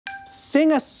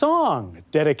Sing a song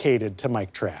dedicated to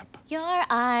Mike Trapp. Your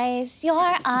eyes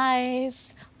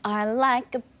are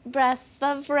like a breath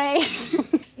of rain.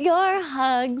 Your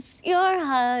hugs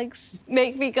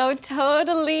make me go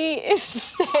totally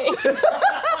insane.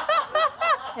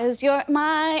 'Cause you're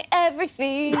my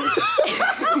everything.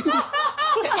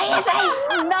 Say,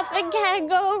 nothing can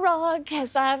go wrong,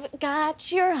 'cause I've got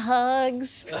your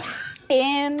hugs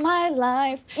in my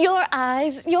life. Your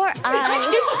eyes are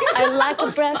like a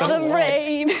breath of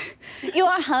rain.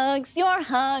 Your hugs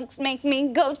make me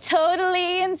go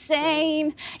totally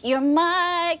insane. You're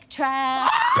Mike Trapp.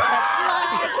 That's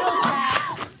Michael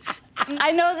Trapp.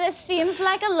 I know this seems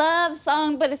like a love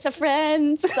song, but it's a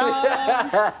friend song.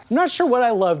 I'm not sure what I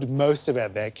loved most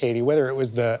about that, Katie, whether it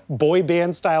was the boy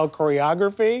band style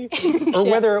choreography or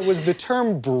whether it was the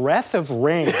term breath of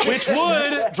rain. Which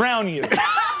would drown you.